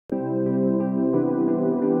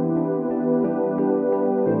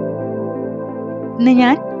ഇന്ന്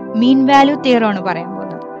ഞാൻ mean value theorem ആണ് പറയാൻ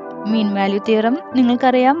പോകുന്നത്. മീൻ വാല്യൂ തിയറം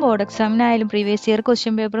നിങ്ങൾക്കറിയാം, board എക്സാമിനായാലും previous year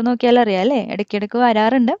question paper നോക്കിയാൽ അറിയാം അല്ലേ, ഇടയ്ക്കിടയ്ക്ക്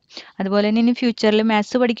വരാറുണ്ട്. അതുപോലെ തന്നെ ഇനി ഫ്യൂച്ചറിൽ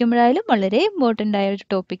മാത്സ് പഠിക്കുമ്പോഴായാലും വളരെ ഇമ്പോർട്ടൻ്റ് ആയ ഒരു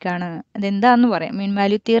ടോപ്പിക്കാണ്. അതെന്താണെന്ന് പറയാം. മീൻ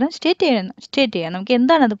വാല്യൂ തിയറം സ്റ്റേറ്റ് ചെയ്യാം. നമുക്ക്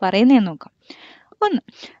എന്താണ് അത് പറയുന്നതെന്ന് നോക്കാം. ഒന്ന്,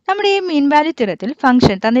 നമ്മുടെ ഈ മീൻ വാല്യൂ തിയറത്തിൽ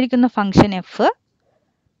ഫംഗ്ഷൻ തന്നിരിക്കുന്ന function F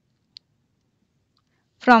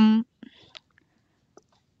from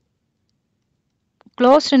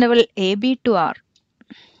closed interval A B to R.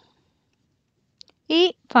 ഈ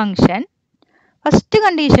ഫംഗ്ഷൻ ഫസ്റ്റ്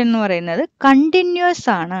കണ്ടീഷൻ എന്ന് പറയുന്നത് കണ്ടിന്യൂസ്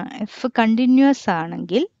ആണ്. എഫ് കണ്ടിന്യൂസ്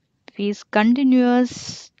ആണെങ്കിൽ is continuous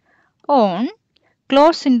on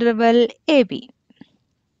close interval A B.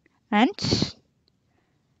 And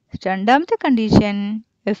രണ്ടാമത്തെ കണ്ടീഷൻ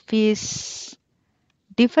എഫ് ഈസ്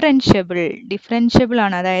ഡിഫറൻഷ്യബിൾ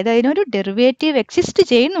ആണ്, അതായത് അതിനൊരു ഡെറിവേറ്റീവ് എക്സിസ്റ്റ്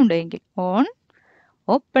ചെയ്യുന്നുണ്ടെങ്കിൽ on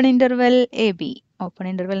open interval A B. Open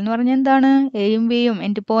interval എന്ന് പറഞ്ഞാൽ എന്താണ്? എയും ബിയും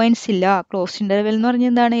എൻഡ് പോയിന്റ്സ് ഇല്ല. ക്ലോസ് ഇന്റർവൽ എന്ന് പറഞ്ഞാൽ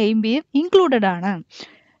എന്താണ്? എയും ബിയും ഇൻക്ലൂഡഡ് ആണ്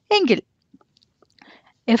എങ്കിൽ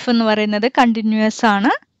എഫ് എന്ന് പറയുന്നത് കണ്ടിന്യൂസ്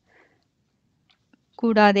ആണ്,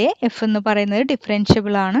 കൂടാതെ എഫ് എന്ന് പറയുന്നത്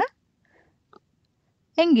ഡിഫറൻഷ്യബിൾ ആണ്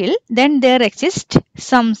എങ്കിൽ then there exists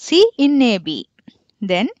some c in AB.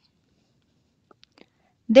 Then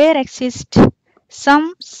there exists some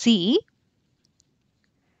c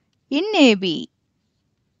in AB.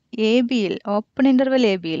 ABയിൽ open interval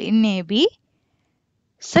ABയിൽ in AB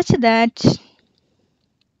such that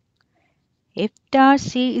f star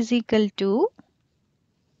c is equal to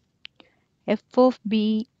f of b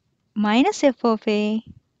minus f of a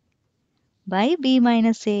by b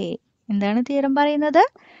minus a. എന്താണ് theorem പറയുന്നത്?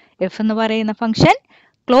 F എന്ന് പറയുന്ന function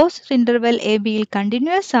closed interval A ബിയിൽ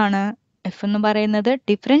continuous ആണ്, F എന്ന് പറയുന്നത്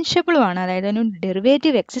ഡിഫറൻഷ്യബിളും ആണ്, അതായത് അതിന്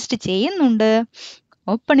ഡെറിവേറ്റീവ് എക്സിസ്റ്റ് ചെയ്യുന്നുണ്ട്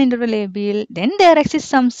ഓപ്പൺ ഇന്റർവൽ എ ബിയിൽ. then there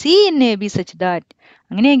exists some c in a b such that.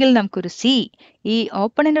 അങ്ങനെയെങ്കിൽ നമുക്കൊരു സി, ഈ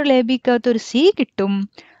ഓപ്പൺ ഇന്റർവൽ എ ബിക്കകത്ത് ഒരു സി കിട്ടും.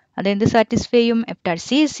 അതെന്ത് സാറ്റിസ്ഫൈ ചെയ്യും? F ഡാറ്റ്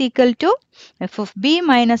C is equal to F of B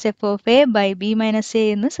minus F of A by B minus A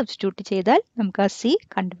എന്ന് substitute ചെയ്താൽ നമുക്ക് ആ സി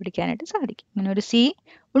കണ്ടുപിടിക്കാനായിട്ട് സാധിക്കും. അങ്ങനെ ഒരു സി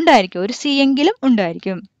ഉണ്ടായിരിക്കും, ഒരു സി എങ്കിലും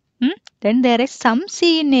ഉണ്ടായിരിക്കും. then there is some c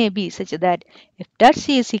in a b such that f dot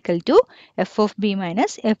c is equal to f of b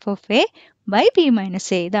minus f of a by b minus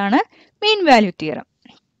a. ഇതാണ് മീൻ വാല്യൂ തിയറം.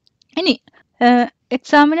 ഇനി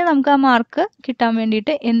എക്സാമിന് നമുക്ക് ആ mark കിട്ടാൻ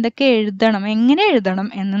വേണ്ടിയിട്ട് എന്തൊക്കെ എഴുതണം, എങ്ങനെ എഴുതണം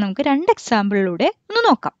എന്ന് നമുക്ക് രണ്ട് എക്സാമ്പിളിലൂടെ ഒന്ന്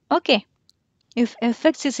നോക്കാം. Okay, if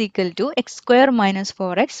fx is equal to x square minus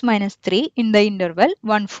 4x minus 3 in the interval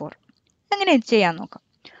 1, 4. അങ്ങനെ ചെയ്യാൻ നോക്കാം.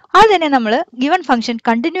 അത് തന്നെ നമ്മൾ ഗിവൺ ഫംഗ്ഷൻ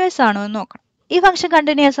കണ്ടിന്യൂസ് ആണോ എന്ന് നോക്കണം. ഈ ഫംഗ്ഷൻ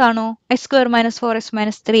കണ്ടിന്യൂസ് ആണോ? X square minus 4x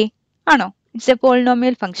minus 3 ആണോ? It's A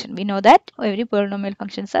polynomial function. We know that every polynomial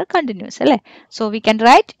functions R continuous അല്ലേ. So we can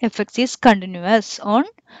write F X is continuous on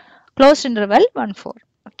closed interval 1, 4.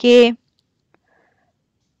 Okay,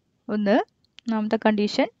 ഒന്ന് ഒന്നാമത്തെ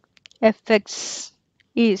condition F X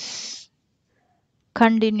is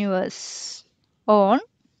continuous on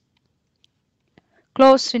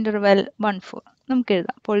closed interval 1, 4. നമുക്ക്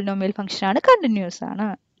എഴുതാം, polynomial function ആണ്, continuous ആണ്.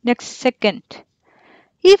 Next second,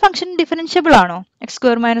 ഈ function differentiable ആണോ? X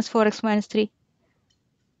square minus 4x minus 3.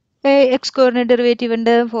 X സ്ക്വയറിന് derivative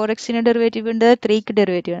ഉണ്ട്, 4xന് ഡെറിവേറ്റീവ് ഉണ്ട്, 3ക്ക്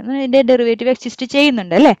ഡെറിവേറ്റീവ് ഉണ്ട്. ഇതിന്റെ ഡെറിവേറ്റീവ് എക്സിസ്റ്റ്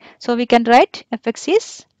ചെയ്യുന്നുണ്ട് അല്ലേ. So we can write F X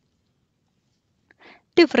is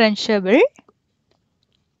differentiable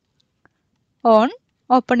on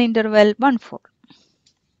open interval 1, 4.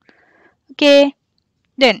 Okay,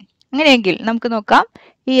 then അങ്ങനെയെങ്കിൽ നമുക്ക് നോക്കാം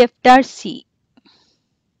ഈ F dash C.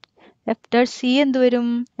 F dash C എന്ത് വരും?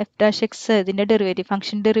 എഫ് ഡാഷ് എക്സ്, ഇതിന്റെ ഡെറിവേറ്റീവ്,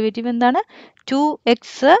 ഫംഗ്ഷൻ ഡെറിവേറ്റീവ് എന്താണ്? 2x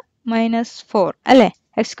മൈനസ് 4 അല്ലേ.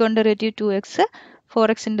 എക്സ് കൊണ്ട് ഡെറിവേറ്റീവ് 2x,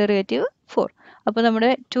 4x ഡെറിവേറ്റീവ് 4. അപ്പോൾ നമ്മുടെ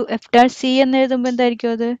എഫ് ഡാഷ് സി എന്ന് എഴുതുമ്പോൾ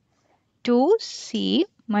എന്തായിരിക്കും? അത് 2c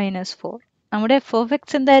മൈനസ് 4. നമ്മുടെ എഫ് ഓഫ്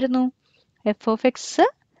എക്സ് എന്തായിരുന്നു? F of X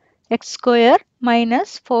X square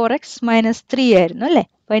minus 4x minus 3 ആയിരുന്നു അല്ലേ.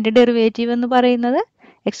 അപ്പോൾ അതിന്റെ ഡെറിവേറ്റീവ് എന്ന് പറയുന്നത്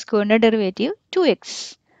എക്സ് സ്ക്വയറിന്റെ ഡെറിവേറ്റീവ് 2x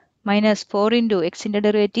മൈനസ് 4 ഇൻറ്റു എക്സിന്റെ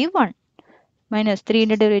ഡെറിവേറ്റീവ് 1 മൈനസ്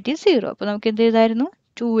 3ന്റെ ഡെറിവേറ്റീവ് 0. അപ്പോൾ നമുക്ക് എന്ത് ചെയ്തായിരുന്നു?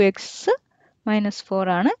 2x മൈനസ് 4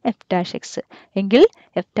 ആണ് എഫ് ഡാഷ് എക്സ്. എങ്കിൽ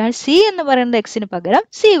എഫ് ഡാഷ് സി എന്ന് പറയുന്നത് എക്സിന് പകരം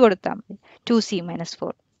സി കൊടുത്താൽ മതി, 2c മൈനസ്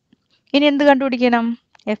 4. ഇനി എന്ത് കണ്ടുപിടിക്കണം?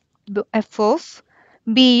 എഫ് ഓഫ്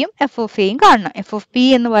ബിയും എഫ് ഓഫ് എയും കാണണം. എഫ് ഓഫ് ബി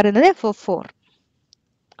എന്ന് പറയുന്നത് എഫ് ഓഫ് 4.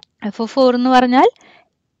 എഫ് ഓഫ് 4 എന്ന് പറഞ്ഞാൽ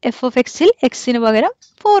എഫ് ഓഫ് എക്സിൽ എക്സിന് പകരം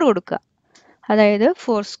 4 കൊടുക്കുക, അതായത്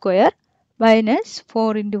 4 square minus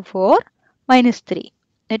 4 into 4 minus 3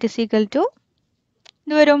 that is equal to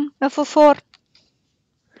എന്ത് വരും? F of 4.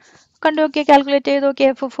 കണ്ടു നോക്കിയാൽ, കാൽക്കുലേറ്റ് ചെയ്ത്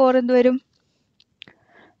നോക്കിയാൽ എഫ് ഓഫ് 4 എന്ത് വരും?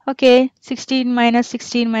 ഓക്കെ, 16 മൈനസ്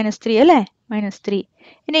 16 മൈനസ് 3 അല്ലേ, മൈനസ് 3.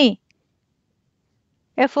 ഇനി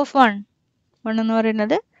എഫ് ഓഫ് 1 എന്ന്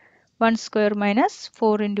പറയുന്നത് 1 square minus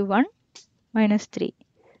 4 into 1 minus 3.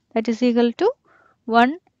 That is equal to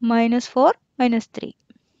 1 minus 4 minus 3.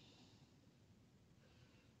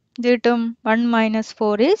 Ditum 1 minus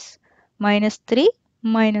 4 is minus 3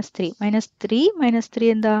 minus 3. Minus 3 minus 3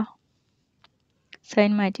 എന്താ?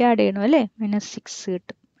 Sign മാറ്റി ആഡ് ചെയ്യണം അല്ലേ? minus 6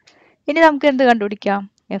 കിട്ടും. ഇനി നമുക്ക് എന്ത് കണ്ടുപിടിക്കാം?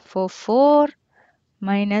 f of 4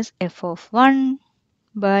 minus f of 1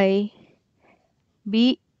 by b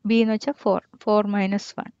എന്ന് വെച്ചാൽ 4 minus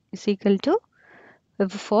 1 is equal to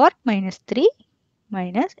f of 4 minus 3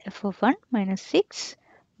 minus f of 1 minus 6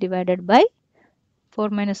 divided by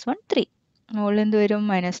 4 minus 1 3. മുകളിൽ എന്ത് വരും?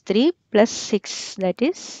 minus 3 plus 6 that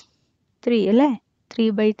is 3 അല്ലേ? 3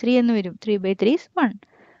 by 3 എന്ന് വരും. 3 by 3 is 1.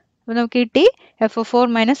 അപ്പോൾ നമുക്ക് കിട്ടി f of 4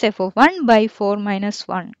 minus f of 1 by 4 minus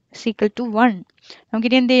 1 is equal to 1.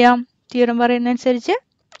 നമുക്കിനി എന്ത് ചെയ്യാം? തിയറം പറയുന്ന അനുസരിച്ച്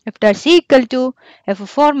f dash c equal to f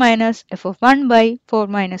of 4 minus f of 1 by 4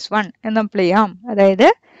 minus 1 എന്ന് അപ്ലൈ ചെയ്യാം. അതായത്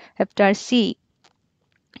f dash c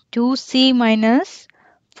 2c minus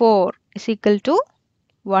 4 is equal to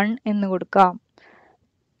 1 എന്ന് കൊടുക്കാം.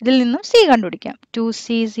 ഇതിൽ നിന്നും c കണ്ടുപിടിക്കാം. 2c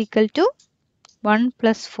is equal to 1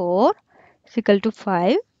 plus 4 is equal to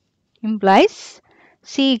 5 implies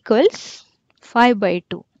c equals 5 by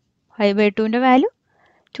 2. 5 by 2 ന്റെ value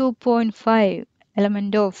 2.5.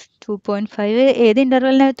 element of 2.5 ഏത്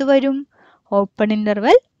ഇന്റർവെലിനകത്ത് വരും? Open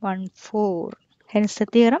interval 1-4. hence the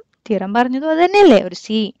theorem പറഞ്ഞതും അത് തന്നെയല്ലേ? ഒരു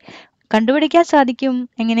c കണ്ടുപിടിക്കാൻ സാധിക്കും.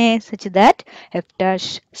 എങ്ങനെ? such that f dash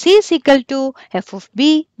c is equal to f of b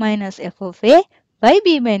minus f of a by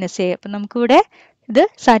b minus a. അപ്പം നമുക്കിവിടെ ഇത്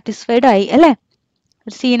സാറ്റിസ്ഫൈഡ് ആയി അല്ലേ?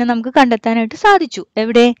 ഒരു സീനെ നമുക്ക് കണ്ടെത്താനായിട്ട് സാധിച്ചു.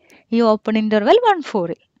 എവിടെ? ഈ open interval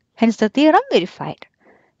 1-4. hence the theorem verified.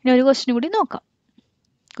 ഇനി ഒരു ക്വസ്റ്റ്യൻ കൂടി നോക്കാം.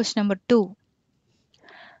 Question number 2.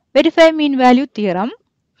 Verify mean value theorem.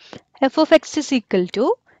 f of x is equal to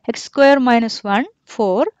x square minus 1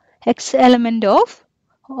 for x element of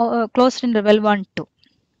closed interval 1-2.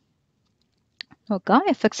 നോക്കാം.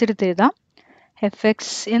 fx എടുത്ത് എഴുതാം. fx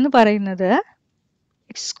എന്ന് പറയുന്നത്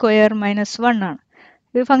x square minus 1 ആണ്.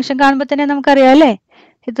 ഈ ഫംഗ്ഷൻ കാണുമ്പോൾ തന്നെ നമുക്കറിയാം അല്ലേ?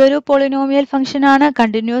 ഇതൊരു പോളിനോമിയൽ ഫംഗ്ഷൻ ആണ്,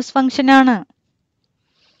 കണ്ടിന്യൂസ് ഫംഗ്ഷൻ ആണ്.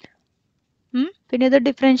 പിന്നെ ഇത്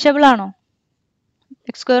ഡിഫറൻഷ്യബിൾ ആണോ?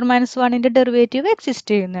 x square minus 1ന്റെ derivative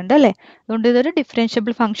exist ചെയ്യുന്നുണ്ട് അല്ലേ? അതുകൊണ്ട് ഇതൊരു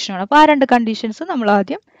ഡിഫറൻഷ്യബിൾ ഫംഗ്ഷൻ ആണ്. അപ്പോൾ ആ രണ്ട് കണ്ടീഷൻസ് നമ്മൾ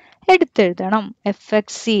ആദ്യം എടുത്തെഴുതണം. fx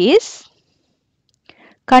is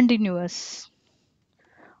continuous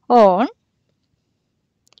on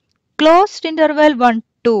closed interval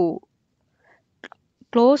 1-2.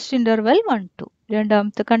 closed interval 1-2.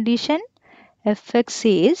 രണ്ടാമത്തെ കണ്ടീഷൻ fx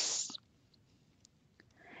is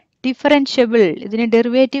differentiable. ഇതിന്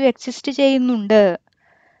ഡെറിവേറ്റീവ് എക്സിസ്റ്റ് ചെയ്യുന്നുണ്ട്.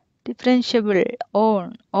 differentiable on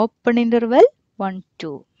open interval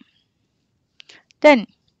 1-2. then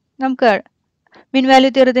നമുക്ക് മീൻ വാല്യൂ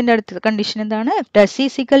തിയറത്തിന്റെ അടുത്ത കണ്ടീഷൻ എന്താണ്? f dash c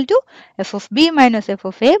is equal to f of b minus f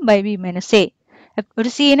of a by b minus a. ഒരു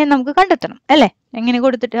c നെ നമുക്ക് കണ്ടെത്തണം അല്ലേ? എങ്ങനെ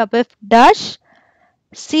കൊടുത്തിട്ട്? അപ്പോൾ f dash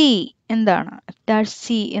c എന്താണ്? f dash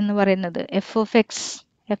c എന്ന് പറയുന്നത് f of x.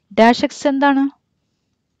 f dash x എന്താണ്?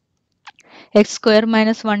 x square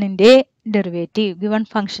minus 1ന്റെ derivative, given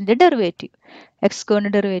ഫംഗ്ഷന്റെ ഡെറിവേറ്റീവ്. x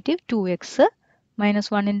സ്ക്വയറിന്റെ ഡെറിവേറ്റീവ് 2x minus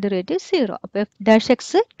 1ന്റെ ഡെറിവേറ്റീവ് 0. അപ്പോൾ f dash x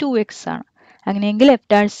 2x ആണ്. അങ്ങനെയെങ്കിൽ f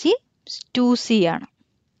dash c 2c ആണ്.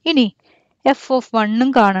 ഇനി f of 1 ഉം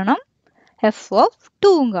കാണണം, f of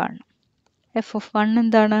 2 ഉം കാണണം. f of 1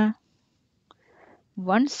 എന്താണ്?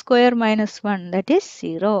 1 square minus 1 that is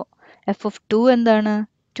 0. f of 2 എന്താണ്?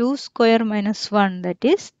 2 square minus 1 that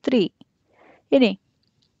is 3. ഇനി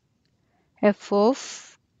f of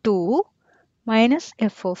 2 minus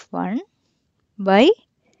f of 1 by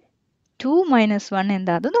 2 minus 1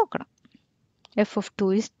 എന്താത് നോക്കണം. f of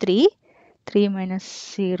 2 is 3. 3 minus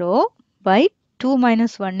 0 by 2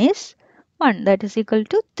 minus 1 is 1. That is equal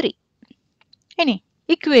to 3. ഇനി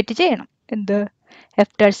equate ചെയ്യണം. എന്ത്?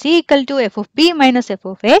 f dash c equal to f of b minus f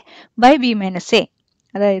of a by b minus a.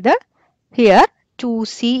 അതായത് here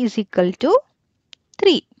 2c is equal to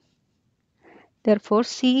 3. Therefore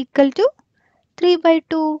c equal to 3 by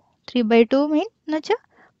 2. 3 by 2 mean എന്ന് വെച്ചാൽ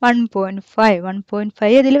 1.5.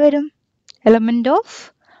 1.5 ഇതിൽ വരും. element of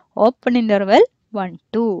open interval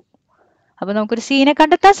 1-2. അപ്പോൾ നമുക്കൊരു c നെ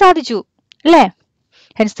കണ്ടെത്താൻ സാധിച്ചു അല്ലേ?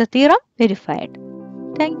 hence the theorem verified.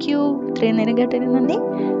 Thank you. ഇത്രയും നേരം കേട്ടതിന് നന്ദി.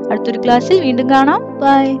 അടുത്തൊരു ക്ലാസ്സിൽ വീണ്ടും കാണാം.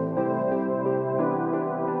 ബൈ.